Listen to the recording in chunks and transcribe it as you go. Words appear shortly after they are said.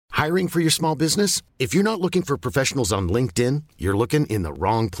Hiring for your small business? If you're not looking for professionals on LinkedIn, you're looking in the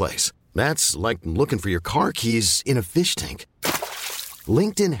wrong place. That's like looking for your car keys in a fish tank.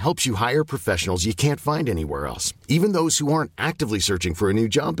 LinkedIn helps you hire professionals you can't find anywhere else, even those who aren't actively searching for a new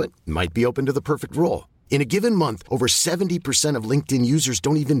job but might be open to the perfect role. In a given month, over 70% of LinkedIn users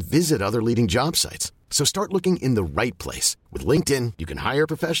don't even visit other leading job sites. So start looking in the right place. With LinkedIn, you can hire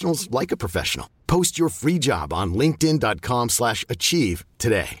professionals like a professional. Post your free job on linkedin.com/achieve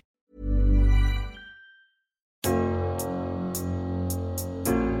today.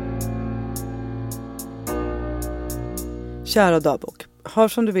 Kära dagbok, har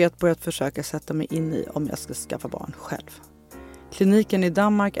som du vet börjat försöka sätta mig in i om jag ska skaffa barn själv. Kliniken i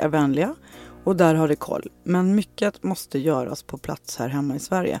Danmark är vänliga och där har det koll. Men mycket måste göras på plats här hemma i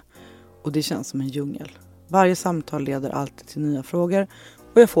Sverige. Och det känns som en djungel. Varje samtal leder alltid till nya frågor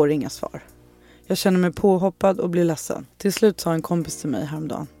och jag får inga svar. Jag känner mig påhoppad och blir ledsen. Till slut sa en kompis till mig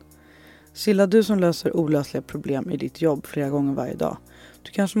häromdagen: Silla, du som löser olösliga problem i ditt jobb flera gånger varje dag.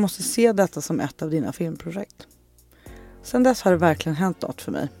 Du kanske måste se detta som ett av dina filmprojekt. Sen dess har det verkligen hänt något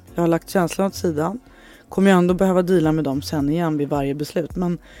för mig. Jag har lagt känslan åt sidan. Kommer jag ändå behöva deala med dem sen igen vid varje beslut.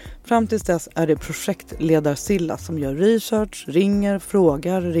 Men fram tills dess är det projektledar Silla som gör research, ringer,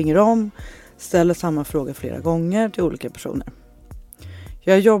 frågar, ringer om. Ställer samma fråga flera gånger till olika personer.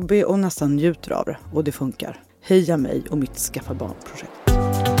 Jag är jobbig och nästan njuter av det. Och det funkar. Heja mig och mitt skaffa barn-projekt.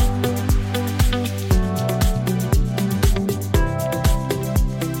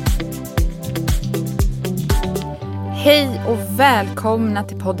 Hej och välkomna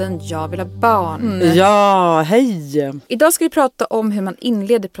till podden Jag vill ha barn. Ja, hej! Idag ska vi prata om hur man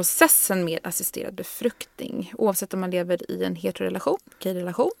inleder processen med assisterad befruktning. Oavsett om man lever i en heterorelation,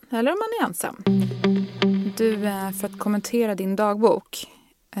 gay-relation eller om man är ensam. Du, för att kommentera din dagbok.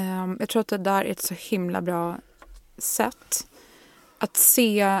 Jag tror att det där är ett så himla bra sätt att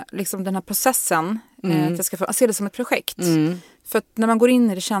se liksom den här processen. Att jag ska se det som ett projekt. För att när man går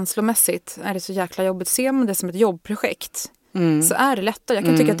in i det känslomässigt är det så jäkla jobbigt. Ser man det som ett jobbprojekt så är det lättare. Jag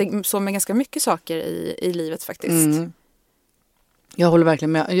kan tycka att det är så med ganska mycket saker i livet faktiskt. Jag håller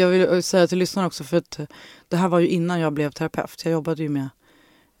verkligen med. Jag vill säga till lyssnarna också, för att det här var ju innan jag blev terapeut. Jag jobbade ju med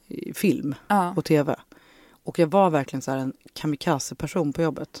film och tv. Och jag var verkligen så här en kamikaze-person på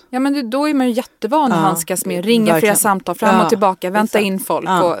jobbet. Ja, men då är man ju jättevan att handskas med. Ringa flera samtal fram och tillbaka. Vänta in folk.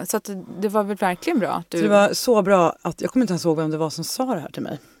 Och, så att det var väl verkligen bra. Att du... Så det var så bra att jag kommer inte ens ihåg vem det var som sa det här till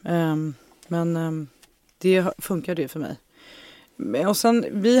mig. Men det funkade ju för mig. Och sen,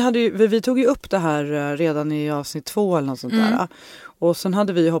 vi tog ju upp det här redan i avsnitt 2 eller något sånt där. Och sen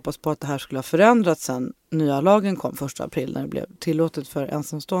hade vi hoppats på att det här skulle ha förändrats sen nya lagen kom 1 april när det blev tillåtet för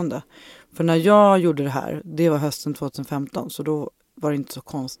ensamstående. För när jag gjorde det här, det var hösten 2015, så då var det inte så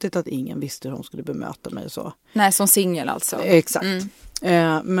konstigt att ingen visste hur de skulle bemöta mig och så. Nej, som singel alltså. Exakt.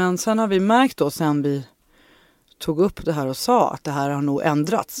 Men sen har vi märkt då, sen vi tog upp det här och sa att det här har nog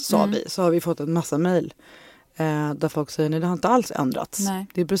ändrats, sa vi. Så har vi fått en massa mejl där folk säger nej, det har inte alls ändrats. Nej.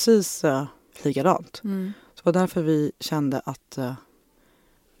 Det är precis likadant. Så det var därför vi kände att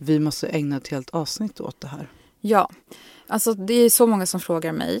vi måste ägna ett helt avsnitt åt det här. Ja, alltså det är så många som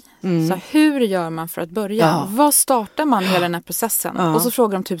frågar mig. Så hur gör man för att börja? Ja. Vad startar man hela den här processen? Ja. Och så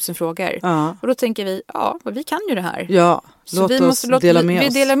frågar de 1000 frågor. Ja. Och då tänker vi, vi kan ju det här. Ja, så vi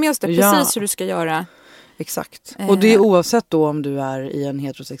delar med oss det precis hur du ska göra. Exakt. Och det är oavsett då om du är i en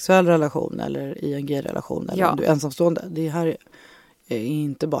heterosexuell relation eller i en gay-relation eller om du är ensamstående. Det här är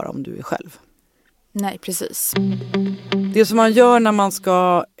inte bara om du är själv. Nej, precis. Det som man gör när man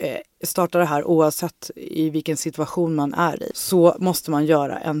ska starta det här, oavsett i vilken situation man är i, så måste man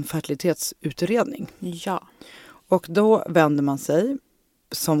göra en fertilitetsutredning. Ja. Och då vänder man sig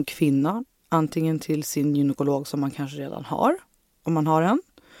som kvinna antingen till sin gynekolog som man kanske redan har, om man har en.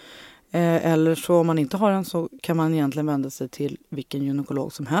 Eller så om man inte har en så kan man egentligen vända sig till vilken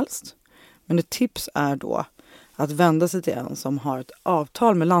gynekolog som helst. Men ett tips är då att vända sig till en som har ett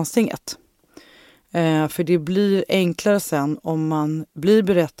avtal med landstinget. För det blir enklare sen om man blir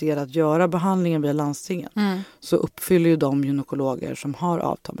berättigad att göra behandlingen via landstingen. Så uppfyller ju de gynekologer som har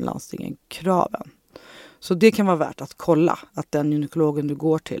avtal med landstingen kraven. Så det kan vara värt att kolla att den gynekologen du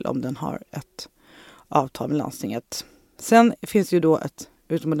går till, om den har ett avtal med landstinget. Sen finns det ju då ett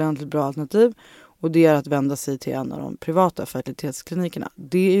utomordentligt bra alternativ, och det är att vända sig till en av de privata fertilitetsklinikerna.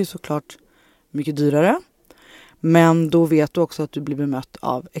 Det är ju såklart mycket dyrare, men då vet du också att du blir bemött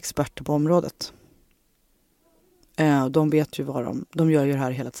av experter på området. De vet ju vad de gör ju det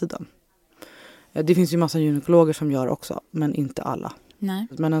här hela tiden. Det finns ju massa gynekologer som gör också, men inte alla. Nej.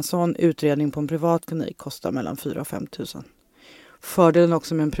 Men en sån utredning på en privat klinik kostar mellan 4 000 och 5 000. Fördelen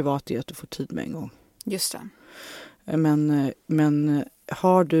också med en privat är att du får tid med en gång. Just det. Men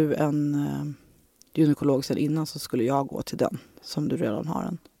har du en gynekolog sedan innan så skulle jag gå till den som du redan har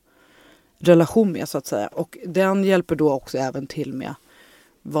en relation med så att säga. Och den hjälper då också även till med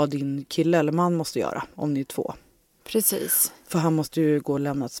vad din kille eller man måste göra om ni är 2. Precis. För han måste ju gå och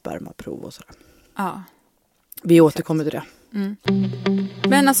lämna ett spermaprov och sådär. Ja. Vi återkommer till det. Mm.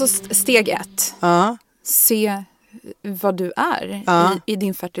 Men alltså steg 1. Ja. Se vad du är i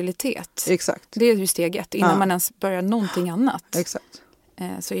din fertilitet. Exakt. Det är ju steg 1 innan man ens börjar någonting annat. Exakt.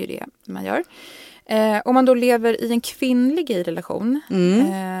 Så är det man gör. Om man då lever i en kvinnlig relation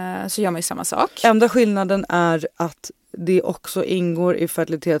så gör man ju samma sak. Enda skillnaden är att det också ingår i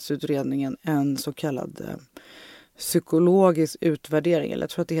fertilitetsutredningen en så kallad psykologisk utvärdering. Eller jag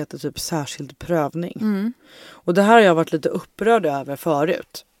tror att det heter typ särskild prövning. Mm. Och det här har jag varit lite upprörd över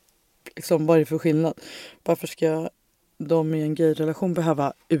förut. Liksom, vad är det för skillnad? Varför ska de i en gay-relation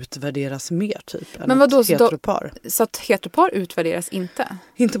behöva utvärderas mer typ än ett heteropar? Så att heteropar utvärderas inte?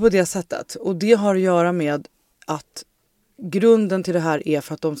 Inte på det sättet. Och det har att göra med att grunden till det här är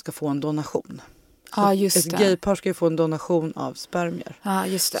för att de ska få en donation. Just ett gaypar ska ju få en donation av spermier.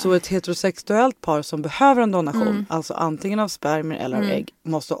 Just det. Så ett heterosexuellt par som behöver en donation, alltså antingen av spermier eller av ägg,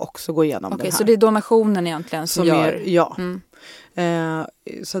 måste också gå igenom det här. Så det är donationen egentligen som gör... Ja.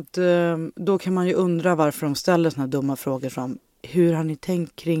 Så att, då kan man ju undra varför de ställer såna här dumma frågor som hur har ni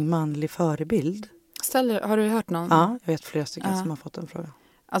tänkt kring manlig förebild? Har du hört någon? Ja, jag vet flera stycken som har fått en fråga.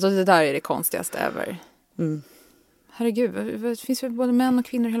 Alltså det där är det konstigaste ever. Mm. Herregud, det finns väl både män och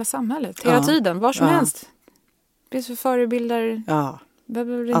kvinnor i hela samhället. Hela tiden, var som helst. Det finns för förebilder. Ja.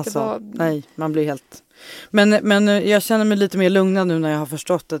 Behöver det inte vara... Nej, man blir helt... Men jag känner mig lite mer lugnad nu när jag har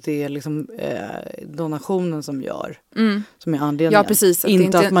förstått att det är liksom donationen som gör. Som är anledningen. Ja, precis.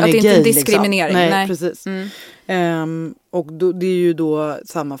 Inte att man är gay. Att det inte är diskriminering. Liksom. Nej, precis. Och det är ju då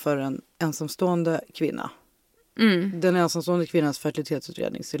samma för en ensamstående kvinna. Den ensamstående kvinnans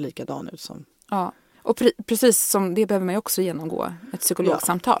fertilitetsutredning ser likadan ut som... Ja. Och precis som det behöver man ju också genomgå ett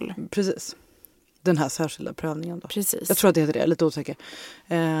psykologsamtal. Ja, precis. Den här särskilda prövningen då. Precis. Jag tror att det heter det, lite osäker.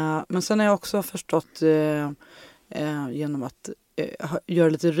 Men sen har jag också förstått genom att göra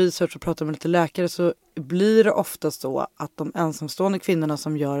lite research och prata med lite läkare så blir det ofta så att de ensamstående kvinnorna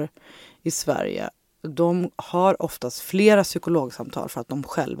som gör i Sverige, de har oftast flera psykologsamtal för att de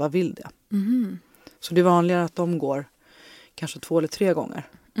själva vill det. Så det är vanligare att de går kanske 2 eller 3 gånger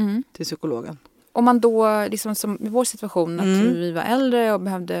till psykologen. Om man då, liksom som i vår situation, att vi var äldre och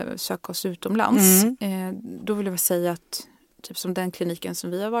behövde söka oss utomlands, då vill jag säga att typ som den kliniken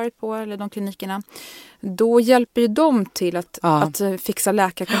som vi har varit på, eller de klinikerna, då hjälper ju de till att fixa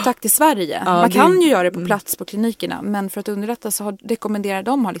läkarkontakt i Sverige. Man kan ju göra det på plats på klinikerna, men för att underlätta så rekommenderar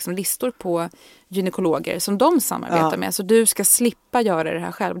de har liksom listor på gynekologer som de samarbetar med. Så du ska slippa göra det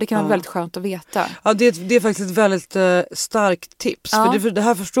här själv. Det kan vara väldigt skönt att veta. Ja, det är faktiskt ett väldigt starkt tips. För det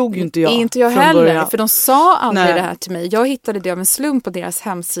här förstod ju inte jag. Inte jag heller, början. För de sa aldrig det här till mig. Jag hittade det av en slump på deras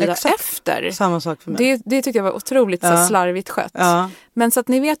hemsida efter. Samma sak för mig. Det tyckte jag var otroligt så slarvigt skött. Men så att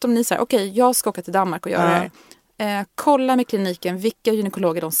ni vet om ni säger, okej, jag ska åka till Danmark och göra det här. Kolla med kliniken vilka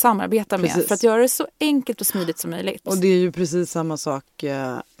gynekologer de samarbetar med för att göra det så enkelt och smidigt som möjligt. Och det är ju precis samma sak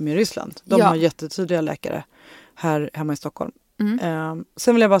med Ryssland. De har jättetydliga läkare här hemma i Stockholm.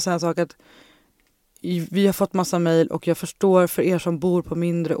 Sen vill jag bara säga en sak att vi har fått massa mejl och jag förstår för er som bor på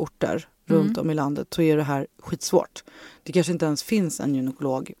mindre orter runt om i landet så är det här skitsvårt. Det kanske inte ens finns en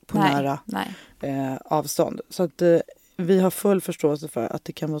gynekolog på nära avstånd. Så att vi har full förståelse för att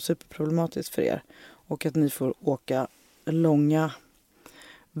det kan vara superproblematiskt för er. Och att ni får åka långa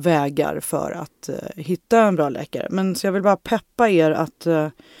vägar för att hitta en bra läkare. Men så jag vill bara peppa er att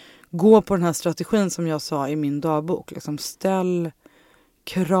gå på den här strategin som jag sa i min dagbok. Liksom ställ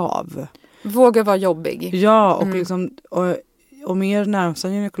krav. Våga vara jobbig. Ja, och liksom... Om er närmsta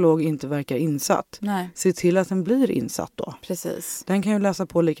gynekolog inte verkar insatt, se till att den blir insatt då. Precis. Den kan ju läsa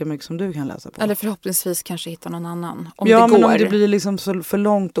på lika mycket som du kan läsa på. Eller förhoppningsvis kanske hitta någon annan. Men om det blir liksom så för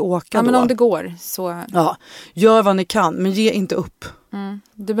långt att åka då. Men om det går så... Ja, gör vad ni kan, men ge inte upp.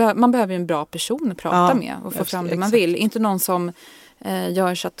 Man behöver ju en bra person att prata med och få fram det man vill. Inte någon som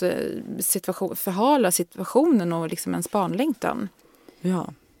gör så att förhalar situationen och liksom en spanlängtan.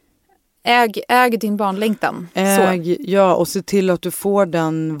 Ja. Äg din barnlängtan. Ja, och se till att du får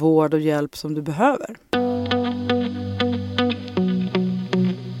den vård och hjälp som du behöver.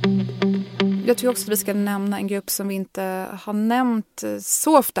 Jag tror också att vi ska nämna en grupp som vi inte har nämnt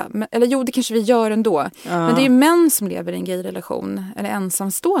så ofta. Eller jo, det kanske vi gör ändå. Men det är ju män som lever i en gay-relation. Eller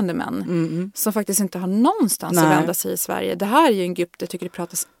ensamstående män. Som faktiskt inte har någonstans att vända sig i Sverige. Det här är ju en grupp där jag tycker det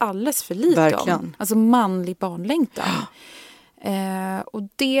pratas alldeles för lite om. Alltså manlig barnlängtan. Och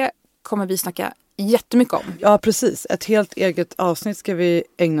det kommer vi snacka jättemycket om. Ja, precis. Ett helt eget avsnitt ska vi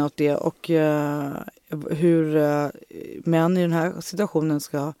ägna åt det och hur män i den här situationen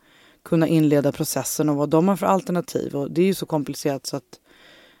ska kunna inleda processen och vad de har för alternativ. Och det är ju så komplicerat så att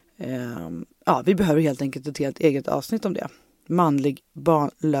vi behöver helt enkelt ett helt eget avsnitt om det. Manlig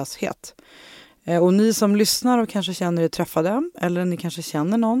barnlöshet. Och ni som lyssnar och kanske känner er träffade eller ni kanske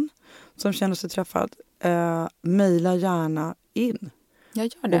känner någon som känner sig träffad, mejla gärna in. Jag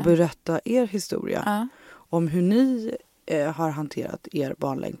gör det. Och berätta er historia om hur ni har hanterat er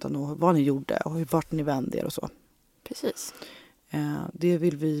barnlängtan och vad ni gjorde och vart ni vände er och så. Precis. Det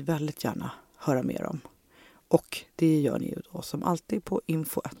vill vi väldigt gärna höra mer om. Och det gör ni ju då som alltid på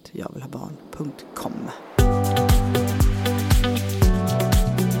info@javillhabarn.com.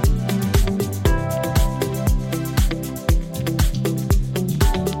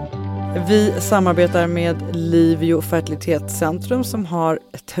 Vi samarbetar med Livio fertilitetscentrum som har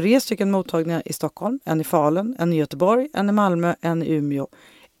 3 stycken mottagningar i Stockholm. En i Falun, en i Göteborg, en i Malmö, en i Umeå,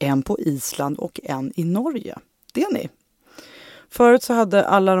 en på Island och en i Norge. Det är ni. Förut så hade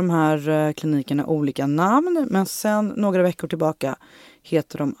alla de här klinikerna olika namn, men sen några veckor tillbaka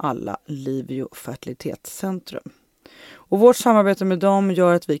heter de alla Livio fertilitetscentrum. Och vårt samarbete med dem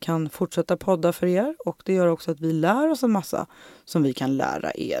gör att vi kan fortsätta podda för er och det gör också att vi lär oss en massa som vi kan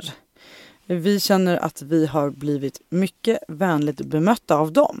lära er. Vi känner att vi har blivit mycket vänligt bemötta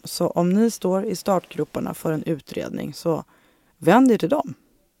av dem. Så om ni står i startgroparna för en utredning så vänd er till dem.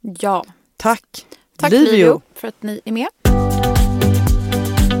 Ja. Tack Livio för att ni är med.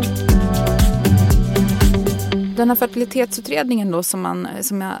 Den här fertilitetsutredningen då som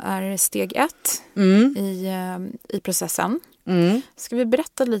är steg 1 i processen. Ska vi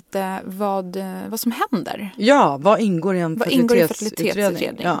berätta lite vad som händer? Ja, vad ingår i en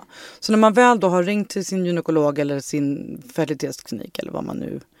fertilitetsutredning? Ja. Så när man väl då har ringt till sin gynekolog eller sin fertilitetsklinik eller vad man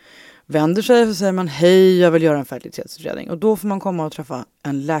nu vänder sig så säger man hej, jag vill göra en fertilitetsutredning. Och då får man komma och träffa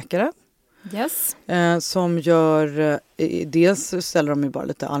en läkare. Yes. Som gör, dels ställer de ju bara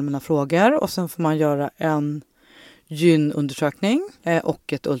lite allmänna frågor och sen får man göra en gynundersökning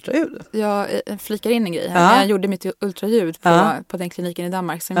och ett ultraljud. Jag flikar in en grej här. Jag gjorde mitt ultraljud på den kliniken i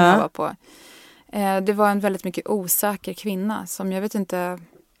Danmark som jag var på. Det var en väldigt mycket osäker kvinna som jag vet inte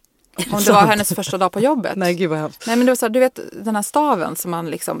om det var hennes första dag på jobbet. Nej, gud vad hemskt. Nej, men det var så här, du vet den här staven som man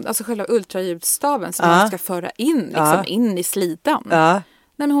liksom, alltså själva ultraljudsstaven som man ska föra in liksom in i slidan. Nej,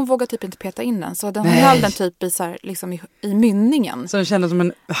 men hon vågar typ inte peta in den. Så hon höll den typ i, så här, liksom i mynningen. Så den kändes som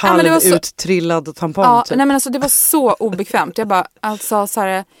en halvuttrillad tampong. Ja, typ. Nej men alltså det var så obekvämt. Jag bara, alltså så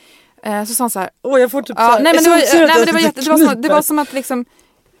här... Så sa hon så här... jag får typ så här... Nej men det var som att liksom...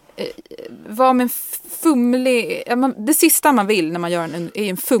 vara med en fumlig... det sista man vill när man gör är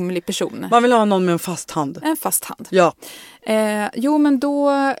en fumlig person. Man vill ha någon med en fast hand. En fast hand. Ja. Jo men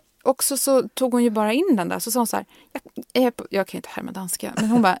då... Också så tog hon ju bara in den där. Så sa hon så här, jag kan ju inte härma danska. Men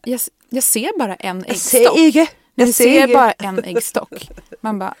hon bara, jag ser bara en äggstock. Jag ser bara en äggstock.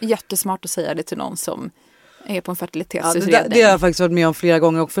 Man bara, jättesmart att säga det till någon som är på en fertilitetsutredning. Det har jag faktiskt varit med om flera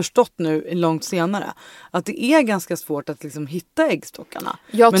gånger och förstått nu långt senare. Att det är ganska svårt att liksom hitta äggstockarna.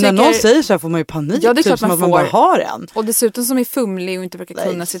 Men när någon säger så här får man ju panik. Ja, det är typ som att man bara har en. Och dessutom som är fumlig och inte verkar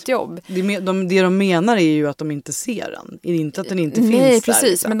kunna sitt jobb. Det de menar är ju att de inte ser den. Inte att den inte finns där. Nej,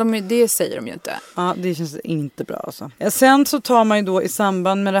 precis. Liksom. Men det säger de ju inte. Ja, det känns inte bra alltså. Sen så tar man ju då i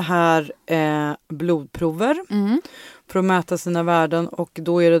samband med det här blodprover. För att mäta sina värden och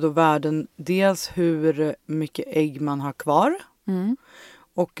då är det då värden dels hur mycket ägg man har kvar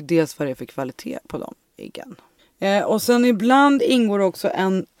och dels vad det är för kvalitet på de äggen. Och sen ibland ingår också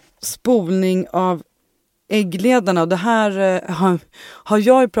en spolning av äggledarna och det här har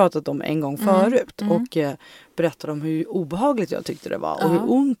jag ju pratat om en gång förut och berättat om hur obehagligt jag tyckte det var och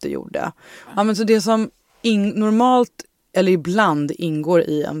hur ont det gjorde. Ja, men så det som normalt eller ibland ingår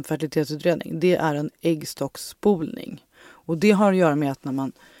i en fertilitetsutredning, det är en äggstocksspolning. Och det har att göra med att när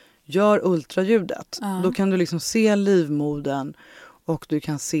man gör ultraljudet, då kan du liksom se livmodern och du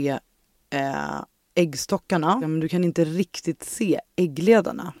kan se äggstockarna. Men du kan inte riktigt se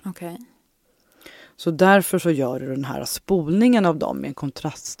äggledarna. Okay. Så därför så gör du den här spolningen av dem med en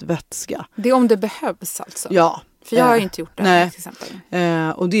kontrastvätska. Det är om det behövs alltså? Ja. För jag har inte gjort det nej. Till exempel.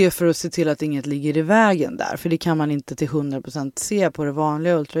 Och det är för att se till att inget ligger i vägen där. För det kan man inte till 100% se på det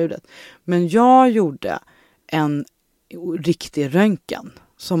vanliga ultraljudet. Men jag gjorde en riktig röntgen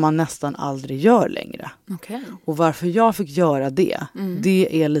som man nästan aldrig gör längre. Okay. Och varför jag fick göra det,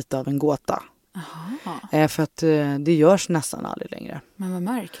 det är lite av en gåta. För att det görs nästan aldrig längre. Men vad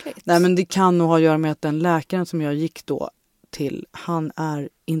märkligt. Nej, men det kan nog ha att göra med att den läkaren som jag gick då till, han är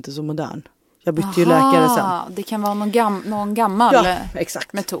inte så modern. Jag bytte ju läkare sen. Det kan vara någon gammal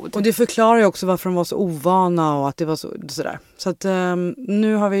exakt. metod. Och det förklarar ju också varför de var så ovana och att det var sådär. Så att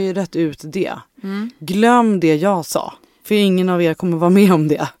nu har vi rätt ut det. Glöm det jag sa. För ingen av er kommer vara med om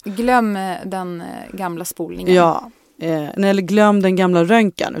det. Glöm den gamla spolningen. Ja. Eller glöm den gamla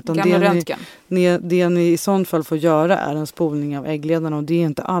röntgen. Utan röntgen. Det ni i sånt fall får göra är en spolning av äggledarna. Och det är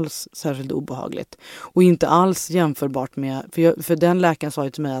inte alls särskilt obehagligt. Och inte alls jämförbart med... För den läkaren sa ju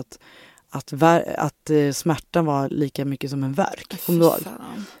till mig att smärtan var lika mycket som en värk.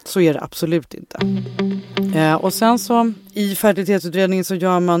 Så är det absolut inte. Och sen så i fertilitetsutredningen så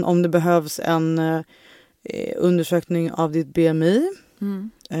gör man om det behövs en undersökning av ditt BMI.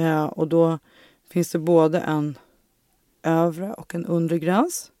 Och då finns det både en övre och en undre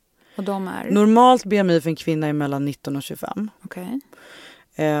gräns. Och de är? Normalt BMI för en kvinna är mellan 19 och 25. Okej.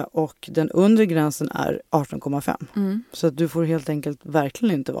 Och den undre gränsen är 18,5. Så att du får helt enkelt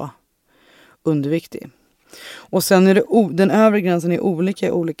verkligen inte vara underviktig. Och sen är det den övre gränsen är olika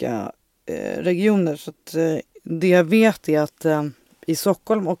i olika regioner. Så att, det jag vet är att i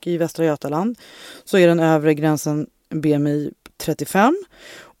Stockholm och i Västra Götaland så är den övre gränsen BMI 35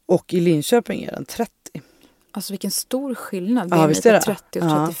 och i Linköping är den 30. Alltså vilken stor skillnad. Ja, BMI på 30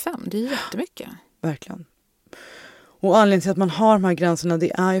 och 35. Det är jättemycket. Verkligen. Och anledningen till att man har de här gränserna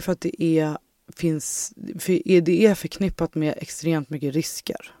det är ju för att det är förknippat med extremt mycket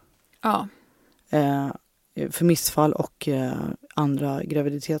risker. Ja. För missfall och andra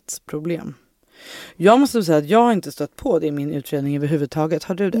graviditetsproblem. Jag måste säga att jag har inte stött på det i min utredning överhuvudtaget.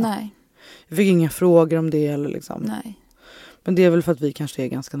 Har du det? Nej. Jag fick inga frågor om det eller liksom. Nej. Men det är väl för att vi kanske är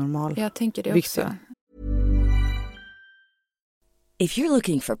ganska normala. Jag tänker det Vissa. också. If you're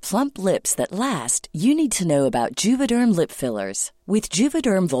looking for plump lips that last, you need to know about Juvederm lip fillers. With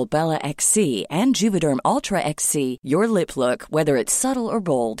Juvederm Volbella XC and Juvederm Ultra XC, your lip look, whether it's subtle or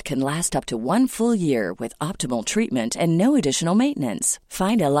bold, can last up to 1 full year with optimal treatment and no additional maintenance.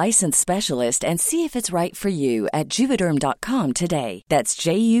 Find a licensed specialist and see if it's right for you at Juvederm.com today. That's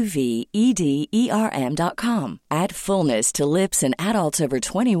JUVEDERM.com. Add fullness to lips in adults over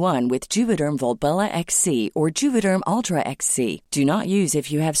 21 with Juvederm Volbella XC or Juvederm Ultra XC. Do not use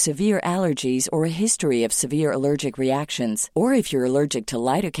if you have severe allergies or a history of severe allergic reactions, or if you're allergic to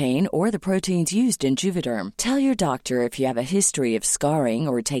lidocaine or the proteins used in Juvederm. Tell your doctor if you have a history of scarring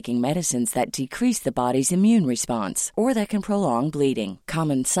or taking medicines that decrease the body's immune response or that can prolong bleeding.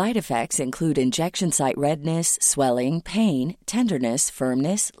 Common side effects include injection site redness, swelling, pain, tenderness,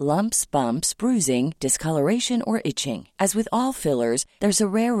 firmness, lumps, bumps, bruising, discoloration, or itching. As with all fillers, there's a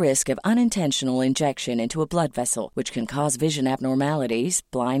rare risk of unintentional injection into a blood vessel, which can cause vision abnormalities,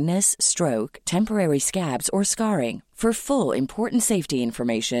 blindness, stroke, temporary scabs, or scarring. For full, important safety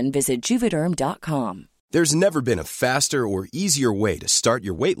information, visit Juvederm.com. There's never been a faster or easier way to start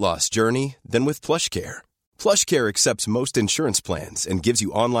your weight loss journey than with PlushCare. PlushCare accepts most insurance plans and gives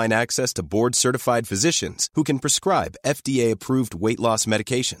you online access to board-certified physicians who can prescribe FDA-approved weight loss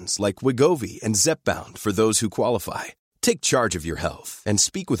medications like Wegovy and Zepbound for those who qualify. Take charge of your health and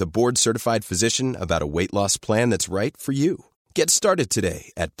speak with a board-certified physician about a weight loss plan that's right for you. Get started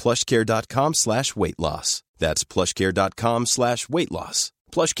today at plushcare.com/weightloss. That's plushcare.com/weightloss.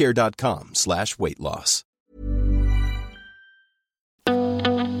 plushcare.com/weightloss.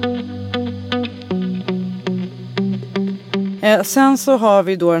 Sen så har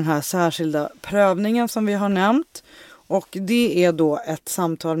vi då den här särskilda prövningen som vi har nämnt. Och det är då ett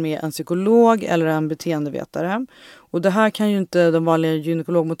samtal med en psykolog eller en beteendevetare. Och det här kan ju inte, de vanliga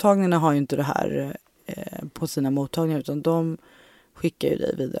gynekologmottagningarna har ju inte det här på sina mottagningar, utan de skickar ju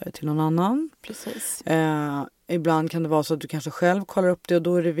dig vidare till någon annan. Precis. Ibland kan det vara så att du kanske själv kollar upp det, och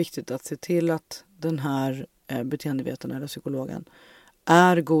då är det viktigt att se till att den här beteendevetaren eller psykologen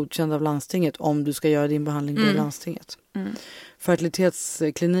är godkänd av landstinget om du ska göra din behandling i landstinget.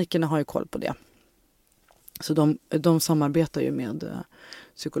 Fertilitetsklinikerna har ju koll på det. Så de samarbetar ju med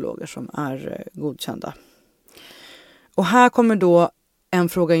psykologer som är godkända. Och här kommer då en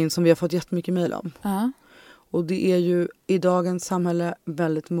fråga in som vi har fått jättemycket mejl om. Och det är ju i dagens samhälle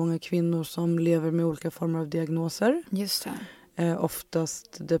väldigt många kvinnor som lever med olika former av diagnoser. Just det.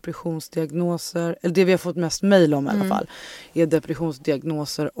 Oftast depressionsdiagnoser, eller det vi har fått mest mejl om i alla fall, är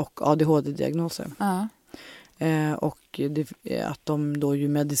depressionsdiagnoser och ADHD-diagnoser. Och att de då ju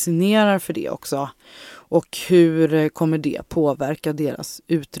medicinerar för det också. Och hur kommer det påverka deras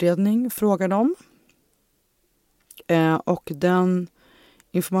utredning, frågar de. Och den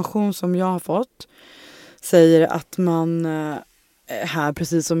information som jag har fått säger att man här,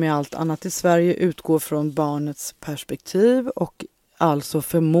 precis som i allt annat i Sverige, utgår från barnets perspektiv och alltså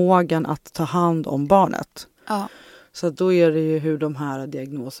förmågan att ta hand om barnet. Så då är det ju hur de här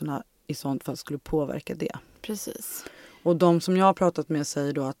diagnoserna i sånt fall skulle påverka det. Precis. Och de som jag har pratat med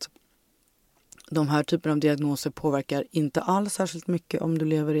säger då att de här typen av diagnoser påverkar inte alls särskilt mycket om du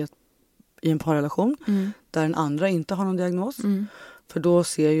lever i en parrelation där den andra inte har någon diagnos. För då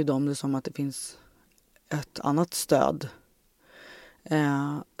ser ju de det som att det finns ett annat stöd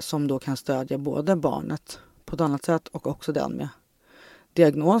som då kan stödja både barnet på ett annat sätt och också den med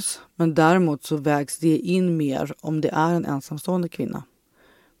diagnos. Men däremot så vägs det in mer om det är en ensamstående kvinna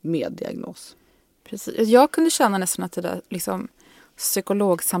med diagnos. Precis. Jag kunde känna nästan att det där liksom,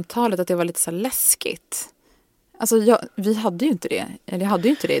 psykologsamtalet, att det var lite så läskigt. Alltså vi hade ju inte det. Eller jag hade ju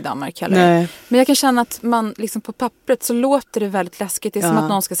inte det i Danmark heller. Nej. Men jag kan känna att man liksom på pappret så låter det väldigt läskigt. Det är som att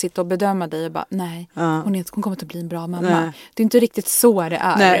någon ska sitta och bedöma dig och bara nej, hon kommer inte att bli en bra mamma. Nej. Det är inte riktigt så det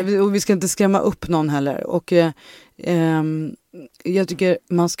är. Nej, och vi ska inte skrämma upp någon heller. Och jag tycker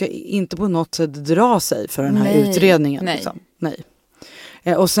man ska inte på något sätt dra sig för den här utredningen. Nej. Liksom. Nej.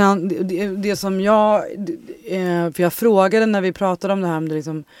 Och sen det som för jag frågade när vi pratade om det här, om det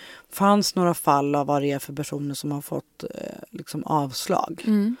liksom fanns några fall av vad det är för personer som har fått liksom avslag.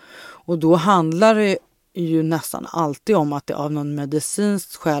 Och då handlar det ju nästan alltid om att det av någon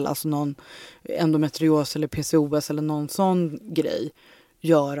medicinskt skäl, alltså någon endometrios eller PCOS eller någon sån grej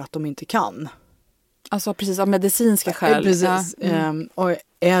gör att de inte kan. Alltså precis, av medicinska skäl. Precis. Ja.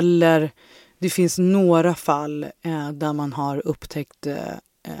 Eller det finns några fall där man har upptäckt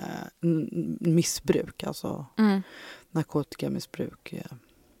missbruk, alltså narkotikamissbruk.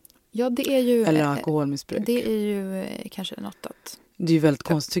 Ja, det är ju, eller alkoholmissbruk. Det är ju kanske något att... Det är ju väldigt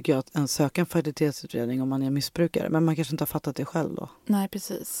konstigt tycker jag att en söka en fertilitetsutredning om man är missbrukare. Men man kanske inte har fattat det själv då. Nej,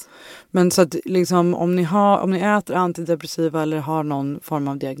 precis. Men så att liksom, om ni äter antidepressiva eller har någon form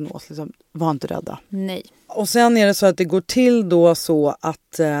av diagnos, liksom, var inte rädda. Nej. Och sen är det så att det går till då så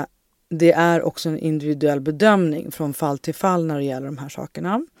att det är också en individuell bedömning från fall till fall när det gäller de här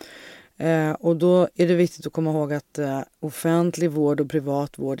sakerna. Och då är det viktigt att komma ihåg att offentlig vård och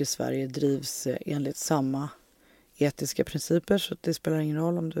privat vård i Sverige drivs enligt samma etiska principer. Så det spelar ingen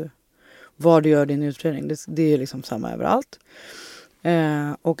roll om var du gör din utredning. Det är liksom samma överallt.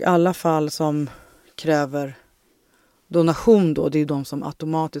 Och alla fall som kräver donation då, det är de som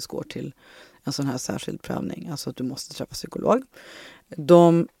automatiskt går till en sån här särskild prövning. Alltså att du måste träffa psykolog.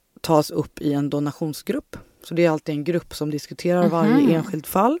 De tas upp i en donationsgrupp. Så det är alltid en grupp som diskuterar varje enskilt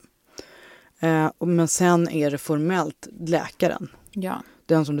fall. Men sen är det formellt läkaren. Ja.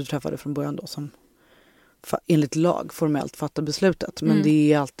 Den som du träffade från början då som enligt lag formellt fattar beslutet. Men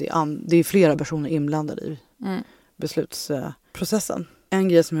det är alltid det är flera personer inblandade i beslutsprocessen. En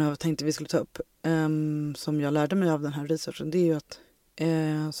grej som jag tänkte vi skulle ta upp som jag lärde mig av den här researchen, det är ju att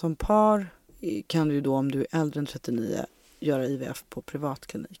som par kan du då, om du är äldre än 39, göra IVF på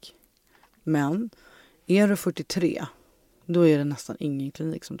privatklinik. Men är du 43, då är det nästan ingen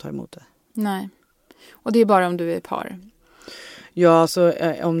klinik som tar emot det. Nej. Och det är bara om du är par? Ja, alltså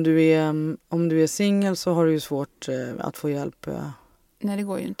om du är singel så har du ju svårt att få hjälp. Nej, det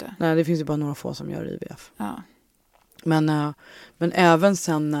går ju inte. Nej, det finns ju bara några få som gör IVF. Ja. Men även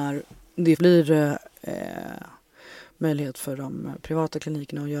sen när det blir möjlighet för de privata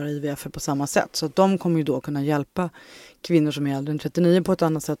klinikerna att göra IVF på samma sätt. Så att de kommer ju då kunna hjälpa kvinnor som är äldre än 39 på ett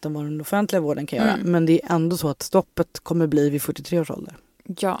annat sätt än vad den offentliga vården kan göra. Men det är ändå så att stoppet kommer bli vid 43 års ålder.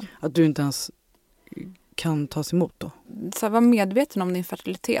 Ja. Att du inte ens kan tas emot då. Så var medveten om din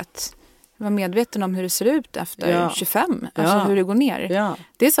fertilitet. Var medveten om hur det ser ut efter 25. Alltså hur det går ner. Ja.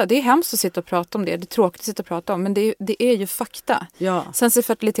 Det är så, det är hemskt att sitta och prata om det. Det är tråkigt att sitta och prata om. Men det är ju fakta. Ja. Sen ser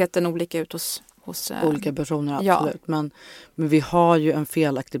fertiliteten olika ut hos olika personer, absolut. Ja. Men vi har ju en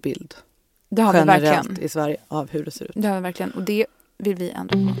felaktig bild. Det har vi verkligen i Sverige av hur det ser ut. Det har vi verkligen. Och det vill vi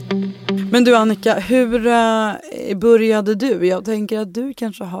ändra på. Men du Annika, hur började du? Jag tänker att du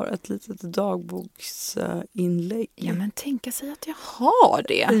kanske har ett litet dagboksinlägg. Ja, men tänka sig att jag har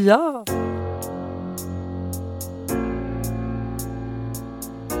det. Ja.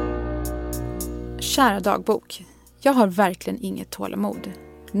 Kära dagbok, jag har verkligen inget tålamod.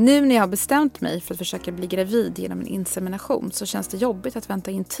 Nu när jag har bestämt mig för att försöka bli gravid genom en insemination så känns det jobbigt att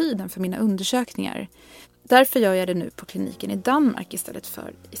vänta in tiden för mina undersökningar. Därför gör jag det nu på kliniken i Danmark istället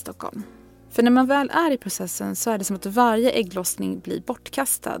för i Stockholm. För när man väl är i processen så är det som att varje ägglossning blir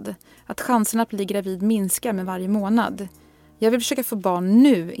bortkastad. Att chanserna att bli gravid minskar med varje månad. Jag vill försöka få barn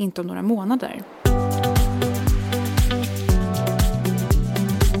nu, inte om några månader.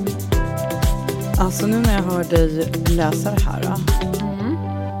 Alltså nu när jag hör dig läsa det här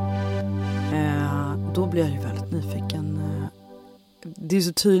då blir jag ju väldigt nyfiken. Det är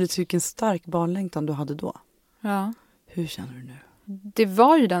så tydligt vilken stark barnlängtan du hade då. Ja. Hur känner du nu? Det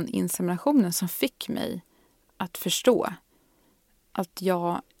var ju den inseminationen som fick mig att förstå att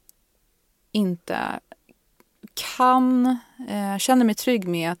jag inte känner mig trygg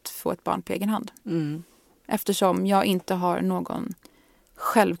med att få ett barn på egen hand. Eftersom jag inte har någon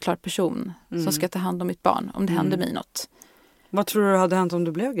självklar person som ska ta hand om mitt barn om det händer mig något. Vad tror du hade hänt om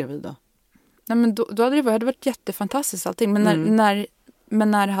du blev gravid då? Nej, men då hade det varit jättefantastiskt allting. Men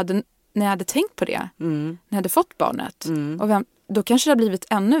när jag hade tänkt på det, när jag hade fått barnet, då kanske det hade blivit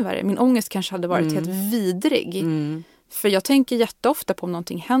ännu värre. Min ångest kanske hade varit helt vidrig. För jag tänker jätteofta på om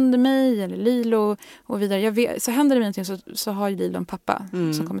någonting händer mig eller Lilo och vidare. Så händer det mig någonting så har ju Lilo en pappa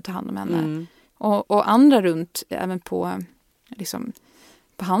som kommer ta hand om henne. Och andra runt, även på, liksom,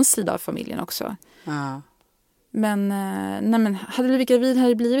 på hans sida av familjen också. Men hade det blivit gravid hade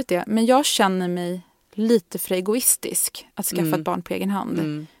det blivit det. Men jag känner mig lite för egoistisk att skaffa ett barn på egen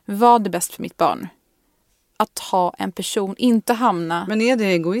hand. Vad är bäst för mitt barn? Att ha en person, inte hamna... Men är det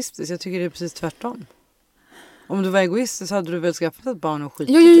egoistiskt? Jag tycker det är precis tvärtom. Om du var egoistisk så hade du väl skaffat ett barn och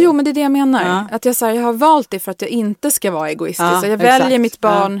skitit. Jo, men det är det jag menar. Ja. Att jag har valt det för att jag inte ska vara egoistisk. Ja, jag väljer mitt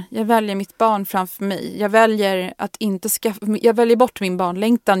barn, jag väljer mitt barn framför mig. Jag väljer bort min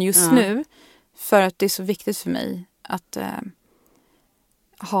barnlängtan just nu för att det är så viktigt för mig att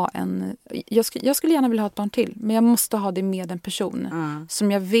ha en... Jag skulle gärna vilja ha ett barn till, men jag måste ha det med en person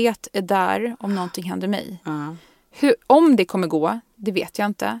som jag vet är där om någonting händer mig. Om det kommer gå, det vet jag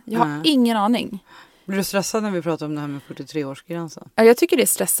inte. Jag har ingen aning. Blir du stressad när vi pratar om det här med 43-årsgränsen? Ja, jag tycker det är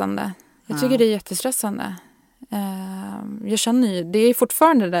stressande. Jag tycker det är jättestressande. Jag känner ju, det är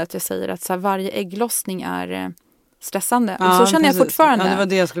fortfarande det att jag säger att så här, varje ägglossning är stressande. Och så känner jag fortfarande. Ja, det var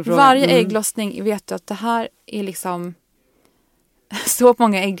det jag skulle fråga. Varje ägglossning vet jag att det här är liksom... Så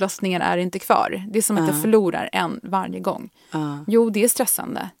många ägglossningar är inte kvar. Det är som att jag förlorar en varje gång. Jo, det är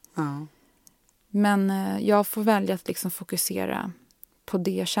stressande. Men jag får välja att liksom fokusera på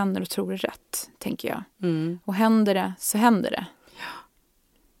det jag känner och tror är rätt, tänker jag. Och händer det, så händer det. Ja.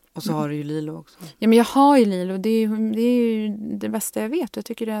 Och så har du ju Lilo också. Ja, men jag har ju Lilo. Det är ju det bästa jag vet. Jag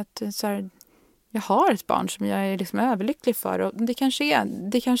tycker att så här, jag har ett barn som jag är liksom överlycklig för. Och det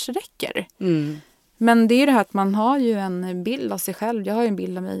kanske räcker. Men det är det här att man har ju en bild av sig själv. Jag har ju en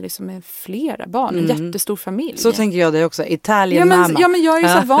bild av mig liksom med flera barn. En jättestor familj. Så tänker jag det också. Italien mamma. Ja, men jag är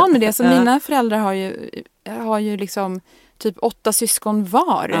ju så van med det. Så mina föräldrar har ju liksom typ 8 syskon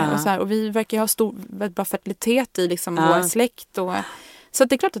var. Och, så här, och vi verkar ha väldigt bra fertilitet i liksom vår släkt. Så att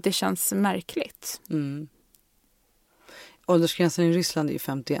det är klart att det känns märkligt. Åldersgränsen i Ryssland är ju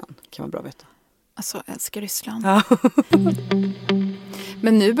 51. Kan vara bra att veta. Alltså, jag älskar Ryssland.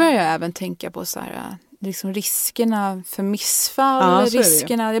 Men nu börjar jag även tänka på så här, liksom riskerna för missfall.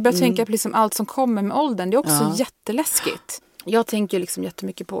 Jag börjar tänka på liksom allt som kommer med åldern. Det är också jätteläskigt. Jag tänker liksom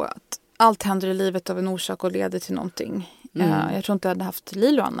jättemycket på att allt händer i livet av en orsak och leder till någonting. Jag tror inte jag hade haft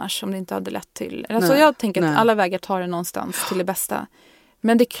Lilo annars om det inte hade lett till... Alltså jag tänker att alla vägar tar det någonstans till det bästa.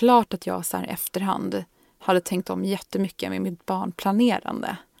 Men det är klart att jag så här efterhand hade tänkt om jättemycket med mitt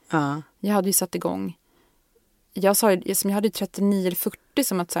barnplanerande. Jag hade ju satt igång... Jag hade 39 eller 40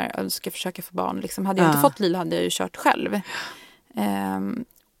 som att så här, jag ska försöka få barn. Liksom. Hade jag inte fått Lilo hade jag ju kört själv.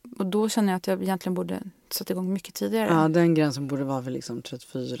 Och då känner jag att jag egentligen borde sätta igång mycket tidigare. Ja, den gränsen borde vara väl liksom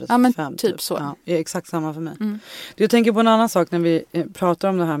 34-35. Ja, men typ så. Ja, det är exakt samma för mig. Jag tänker på en annan sak när vi pratar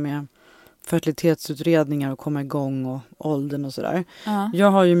om det här med fertilitetsutredningar och komma igång och åldern och sådär.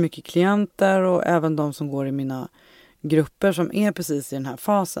 Jag har ju mycket klienter och även de som går i mina grupper som är precis i den här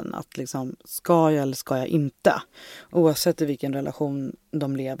fasen. Att liksom, ska jag eller ska jag inte? Oavsett i vilken relation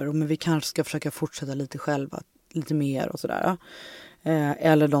de lever. Men vi kanske ska försöka fortsätta lite själva. Lite mer och sådär.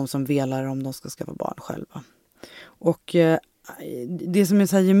 Eller de som velar om de ska skaffa barn själva. Och det som är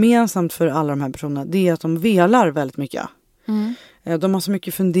så här gemensamt för alla de här personerna, det är att de velar väldigt mycket. De har så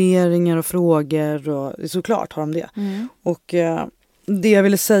mycket funderingar och frågor och såklart har de det. Och det jag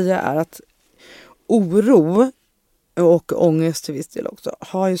ville säga är att oro och ångest till viss del också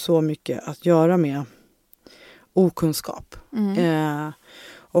har ju så mycket att göra med okunskap.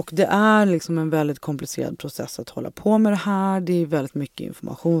 Och det är liksom en väldigt komplicerad process att hålla på med det här. Det är väldigt mycket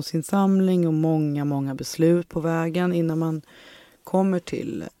informationsinsamling och många beslut på vägen innan man kommer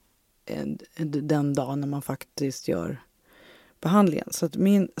till den dagen när man faktiskt gör behandlingen. Så att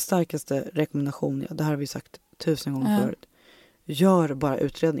min starkaste rekommendation är, det här har vi sagt 1000 gånger förut, gör bara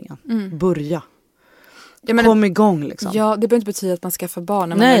utredningen. Börja. Kom igång liksom. Ja, det behöver inte betyda att man skaffar barn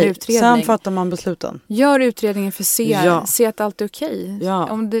när man gör utredning. Sen fattar man besluten. Gör utredningen för se att allt är okej.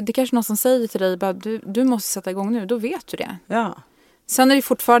 Om det är kanske någon som säger till dig bara, du måste sätta igång nu, då vet du det. Sen är det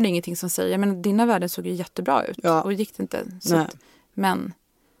fortfarande ingenting som säger, men dina värden såg ju jättebra ut och gick det inte. Men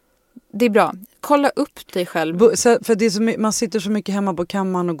det är bra. Kolla upp dig själv. För det är så man sitter så mycket hemma på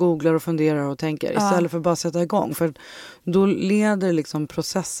kammaren och googlar och funderar och tänker. Istället för att bara sätta igång. För då leder liksom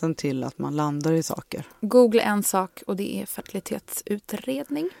processen till att man landar i saker. Googla en sak och det är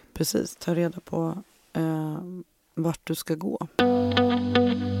fertilitetsutredning. Precis, ta reda på vart du ska gå.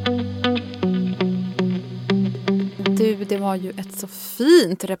 Du, det var ju ett så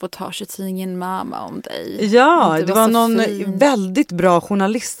fint reportage i tidningen Mamma om dig. Ja, det var någon fint. Väldigt bra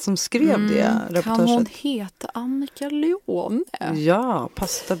journalist som skrev det reportaget. Kan hon heta Annika Leone? Ja,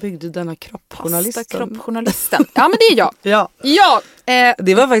 Pasta byggde denna kroppjournalisten. Pasta kroppjournalisten. Ja, men det är jag. Ja. Ja.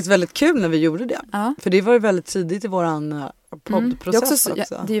 Det var faktiskt väldigt kul när vi gjorde det. Ja. För det var ju väldigt tidigt i våran poddprocess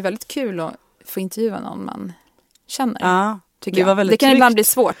också. Det är ju väldigt kul att få intervjua någon man känner. Ja. Det kan tryggt. ibland bli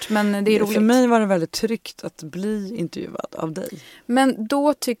svårt, men det är roligt. För mig var det väldigt tryggt att bli intervjuad av dig. Men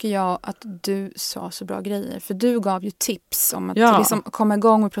då tycker jag att du sa så bra grejer. För du gav ju tips om att liksom komma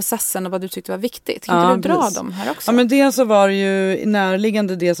igång med processen och vad du tyckte var viktigt. Kan inte du dra dem här också? Ja, men det så var det ju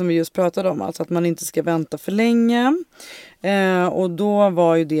närliggande det som vi just pratade om. Alltså att man inte ska vänta för länge. Och då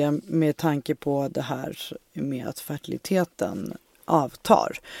var ju det med tanke på det här med att fertiliteten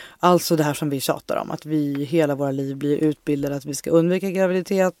avtar. Alltså det här som vi tjatar om. Att vi hela våra liv blir utbildade att vi ska undvika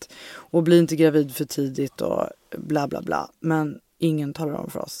graviditet och bli inte gravid för tidigt och bla bla bla. Men ingen talar om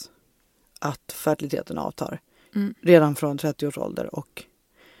för oss att fertiliteten avtar. Redan från 30 års ålder och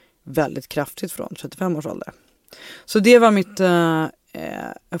väldigt kraftigt från 35 års ålder. Så det var mitt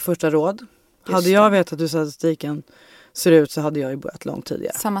första råd. Hade jag vetat hur statistiken ser ut så hade jag ju börjat långt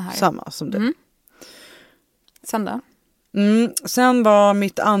tidigare. Samma här. Samma som du. Sen då? Sen var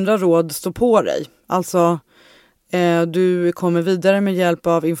mitt andra råd, stå på dig. Alltså du kommer vidare med hjälp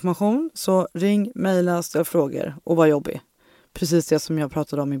av information. Så ring, mejla, ställ frågor och var jobbig. Precis det som jag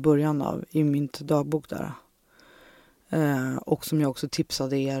pratade om i början i min dagbok där. Och som jag också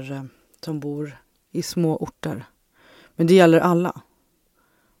tipsade er som bor i små orter. Men det gäller alla.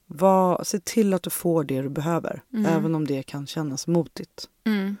 Se till att du får det du behöver. Även om det kan kännas motigt.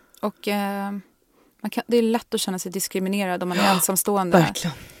 Och det är lätt att känna sig diskriminerad om man är ensamstående.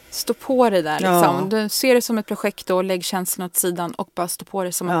 Verkligen. Stå på dig där liksom. Du ser det som ett projekt och lägg känslan åt sidan och bara stå på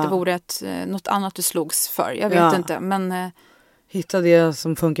dig som att det vore något annat du slogs för. Jag vet inte, men hitta det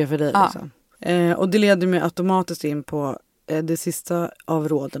som funkar för dig. Liksom. Och det leder mig automatiskt in på det sista av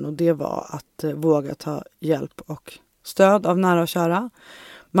råden, och det var att våga ta hjälp och stöd av nära och kära.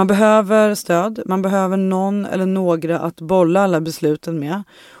 Man behöver stöd, man behöver någon eller några att bolla alla besluten med.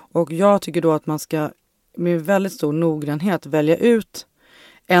 Och jag tycker då att man ska med väldigt stor noggrannhet välja ut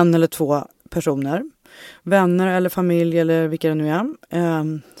 1 eller 2 personer. Vänner eller familj eller vilka det nu är.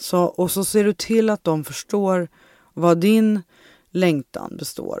 Och så ser du till att de förstår vad din längtan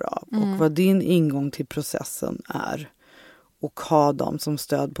består av. Och vad din ingång till processen är. Och ha dem som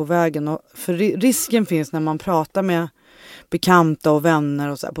stöd på vägen. Och för risken finns när man pratar med bekanta och vänner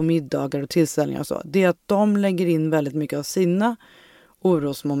och så här, på middagar och tillställningar och så. Det är att de lägger in väldigt mycket av sina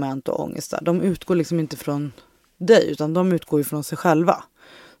orosmoment och ångestar. De utgår liksom inte från dig, utan de utgår ju från sig själva.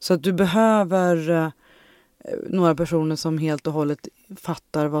 Så att du behöver några personer som helt och hållet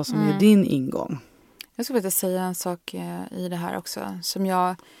fattar vad som är din ingång. Jag skulle vilja säga en sak i det här också som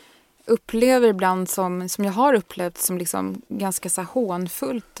jag upplever ibland som jag har upplevt som liksom ganska så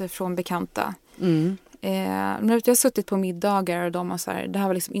hånfullt från bekanta. Jag har suttit på middagar och de har så här, det här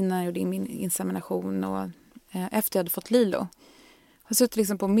var liksom innan jag gjorde min insemination och efter jag hade fått Lilo. Jag har suttit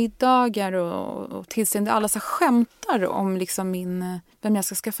liksom på middagar och tillställningar där alla så skämtar om liksom vem jag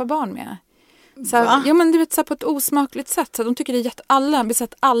ska skaffa barn med. Så här, ja, men du vet, så här, på ett osmakligt sätt. Så de tycker det är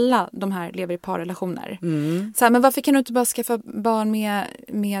alla de här lever i parrelationer. Så här, men varför kan du inte bara skaffa barn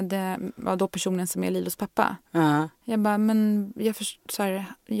med då personen som är Lilos pappa? Jag bara, men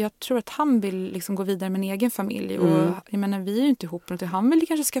jag tror att han vill liksom gå vidare med en egen familj. Och jag menar, vi är ju inte ihop. Han vill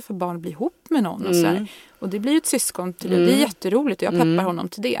kanske skaffa barn och bli ihop med någon. Och, så här. Och det blir ju ett syskon till det. Det är jätteroligt och jag peppar honom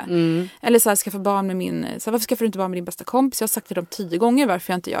till det. Eller så här, skaffa barn med varför skaffar du inte barn med din bästa kompis? Jag har sagt till dem 10 gånger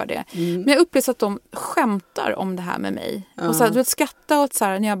varför jag inte gör det. Men jag upplevs att de skämtar om det här med mig. Och så här, du vet, skratta åt så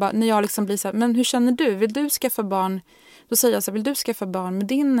här, när jag liksom blir så här, men hur känner du? Vill du skaffa barn? Då säger jag så här, vill du skaffa barn med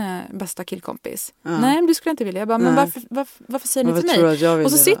din bästa killkompis? Nej, men det skulle jag inte vilja. Jag bara, men varför säger ni till mig?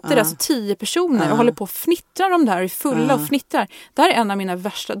 Och så sitter det alltså 10 personer och håller på och fnittrar om det här och är fulla och fnittrar. Det här är en av mina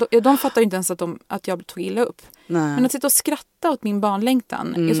värsta. De fattar ju inte ens att jag tog illa upp. Men att sitta och skratta åt min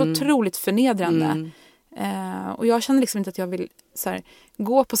barnlängtan är så otroligt förnedrande. Och jag känner liksom inte att jag vill så här,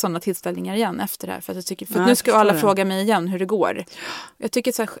 gå på sådana tillställningar igen efter det här. För att nu ska alla fråga mig igen hur det går. Jag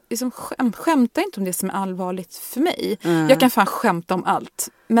tycker så här, liksom, skämta inte om det som är allvarligt för mig. Jag kan fan skämta om allt.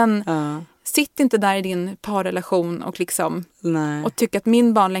 Men Sitt inte där i din parrelation och liksom och tyck att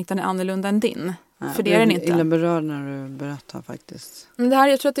min barnlängtan är annorlunda än din. Nej, för det är den inte. Jag är illa berörd när du berättar faktiskt. Men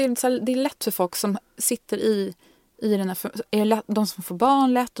jag tror att det är lätt för folk som sitter i den här, de som får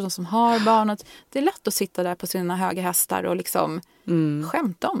barn lätt och de som har barn. Det är lätt att sitta där på sina höga hästar och liksom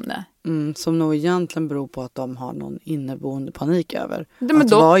skämta om det. Som nog egentligen beror på att de har någon inneboende panik över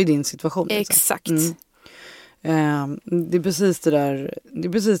att vara i din situation. Liksom. Exakt. Det är precis det där. Det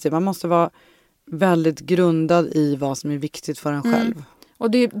är precis det. Man måste vara väldigt grundad i vad som är viktigt för en själv.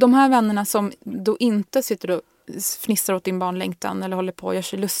 Och det är de här vännerna som då inte sitter och fnissar åt din barnlängtan eller håller på och gör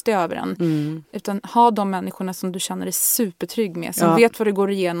sig lustig över den. Utan ha de människorna som du känner dig supertrygg med. Som vet vad du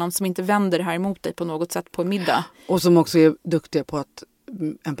går igenom, som inte vänder det här emot dig på något sätt på middag. Och som också är duktiga på att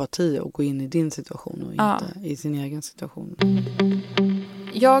empati och gå in i din situation och inte i sin egen situation.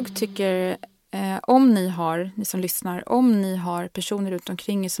 Jag tycker ni som lyssnar, om ni har personer runt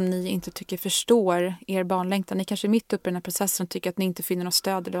omkring er som ni inte tycker förstår er barnlängtan, ni kanske är mitt uppe i den här processen och tycker att ni inte finner något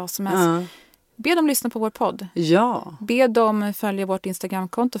stöd eller vad som helst. Be dem lyssna på vår podd. Ja. Be dem följa vårt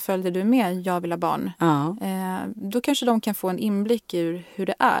Instagramkonto. Följer du med Jag vill ha barn. Då kanske de kan få en inblick i hur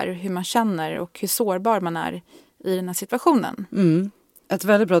det är, hur man känner och hur sårbar man är i den här situationen. Ett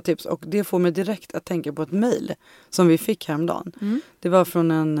väldigt bra tips, och det får mig direkt att tänka på ett mejl som vi fick häromdagen. Det var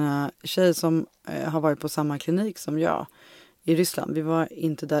från en tjej som har varit på samma klinik som jag i Ryssland. Vi var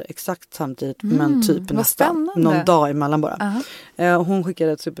inte där exakt samtidigt, men typ nästan någon dag emellan bara. Hon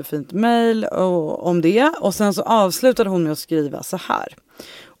skickade ett superfint mejl om det, och sen så avslutade hon med att skriva så här.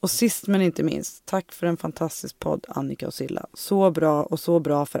 Och sist men inte minst, tack för en fantastisk podd, Annika och Silla. Så bra, och så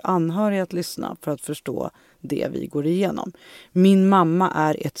bra för anhöriga att lyssna för att förstå det vi går igenom. Min mamma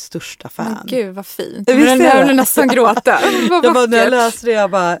är ert största fan. Men gud vad fint. Men den där vill nästan gråta. När jag läste det,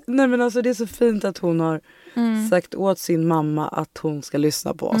 jag bara, nej men alltså det är så fint att hon har sagt åt sin mamma att hon ska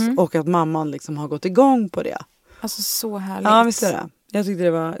lyssna på oss. Och att mamman liksom har gått igång på det. Alltså så härligt. Ja, visst är det. Jag tyckte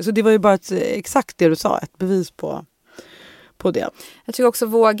det var, så det var ju bara exakt det du sa, ett bevis på det. Jag tycker också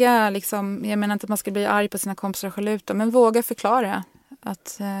våga, liksom, jag menar inte att man ska bli arg på sina kompisar och skälla ut dem, men våga förklara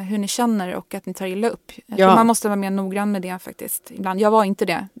hur ni känner och att ni tar illa upp. Jag tror man måste vara mer noggrann med det faktiskt. Ibland. Jag var inte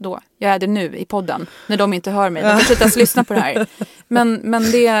det då. Jag är det nu i podden när de inte hör mig. De kanske inte ens lyssna på det här. Men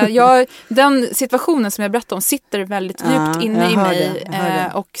den situationen som jag berättade om sitter väldigt djupt inne i mig.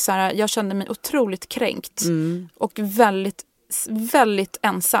 Och så här, jag kände mig otroligt kränkt. Och väldigt, väldigt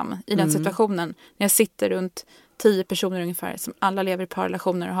ensam i den situationen. När jag sitter runt 10 personer ungefär som alla lever i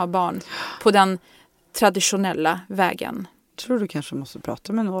parrelationer och har barn på den traditionella vägen. Tror du kanske måste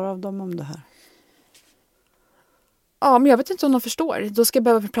prata med några av dem om det här? Ja, men jag vet inte om de förstår. Då ska jag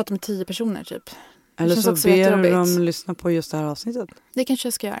behöva prata med 10 personer typ. Eller så ber de lyssna på just det här avsnittet. Det kanske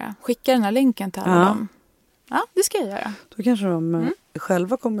jag ska göra. Skicka den här länken till alla dem. Ja, det ska jag göra. Då kanske de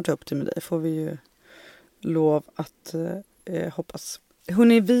själva kommer ta upp det med dig. Får vi ju lov att hoppas.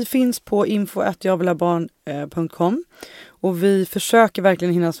 Hörrni, vi finns på info@javvillabarn.com och vi försöker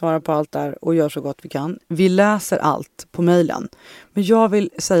verkligen hinna svara på allt där och gör så gott vi kan. Vi läser allt på mejlen. Men jag vill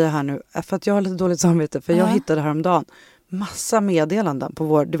säga här nu, för att jag har lite dåligt samvete, för jag hittade häromdagen massa meddelanden på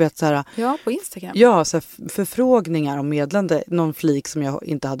vår, du vet så här. Ja, på Instagram. Ja, så här, förfrågningar om meddelande, någon flik som jag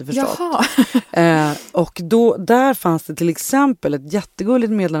inte hade förstått. Och då, där fanns det till exempel ett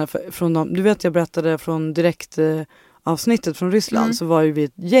jättegulligt meddelande från dem. Du vet, jag berättade från direkt avsnittet från Ryssland, så var ju vi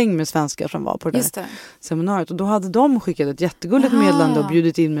ett gäng med svenskar som var på det där seminariet. Och då hade de skickat ett jättegulligt meddelande och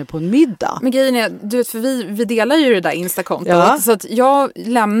bjudit in mig på en middag. Men grejen är, du vet, för vi delar ju det där Instakontot. Så att jag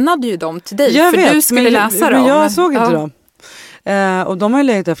lämnade ju dem till dig för du skulle läsa dem. Men jag såg inte dem. Och de har ju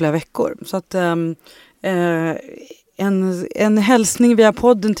legat där flera veckor. Så att en hälsning via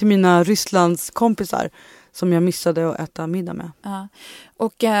podden till mina Rysslands kompisar som jag missade att äta middag med. Ja.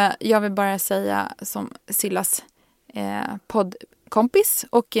 Och jag vill bara säga som Sillas poddkompis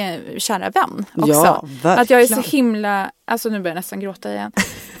och kära vän också. Ja, att jag är så himla, alltså nu börjar jag nästan gråta igen.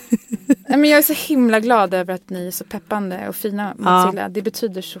 Men jag är så himla glad över att ni är så peppande och fina mot Silla. Det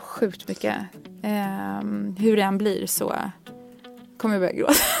betyder så sjukt mycket. Hur det än blir så kommer jag börja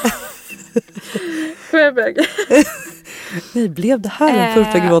gråta. Nej, blev det här den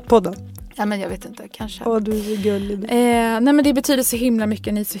första gråtpodden? Ja, men jag vet inte, kanske. Du är så gullig. Nej, men det betyder så himla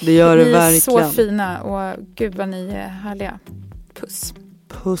mycket. Ni är så, det gör det ni verkligen. Är så fina och gud vad ni är härliga. Puss.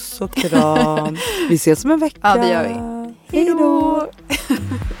 Puss och kram. Vi ses om en vecka. Ja, det gör vi. Hej då!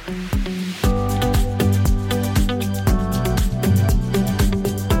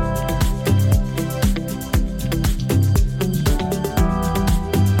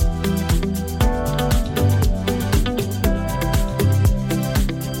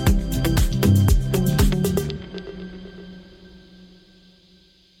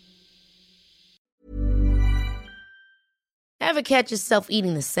 Ever catch yourself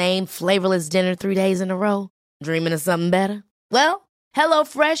eating the same flavorless dinner 3 days in a row? Dreaming of something better? Well,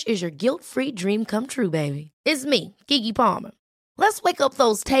 HelloFresh is your guilt-free dream come true, baby. It's me, Keke Palmer. Let's wake up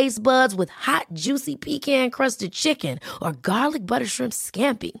those taste buds with hot, juicy pecan-crusted chicken or garlic butter shrimp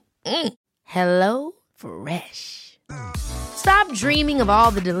scampi. HelloFresh. Stop dreaming of all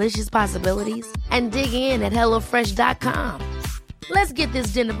the delicious possibilities and dig in at HelloFresh.com. Let's get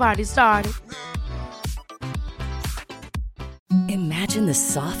this dinner party started. Imagine the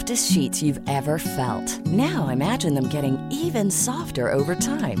softest sheets you've ever felt. Now imagine them getting even softer over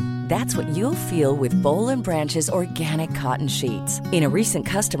time. That's what you'll feel with Boll & Branch's organic cotton sheets. In a recent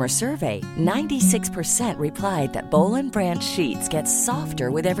customer survey, 96% replied that Boll & Branch sheets get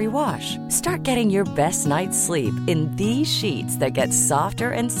softer with every wash. Start getting your best night's sleep in these sheets that get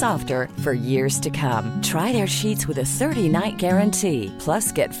softer and softer for years to come. Try their sheets with a 30-night guarantee.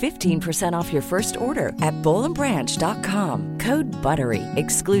 Plus, get 15% off your first order at bollandbranch.com. Code BUTTERY.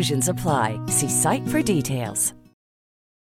 Exclusions apply. See site for details.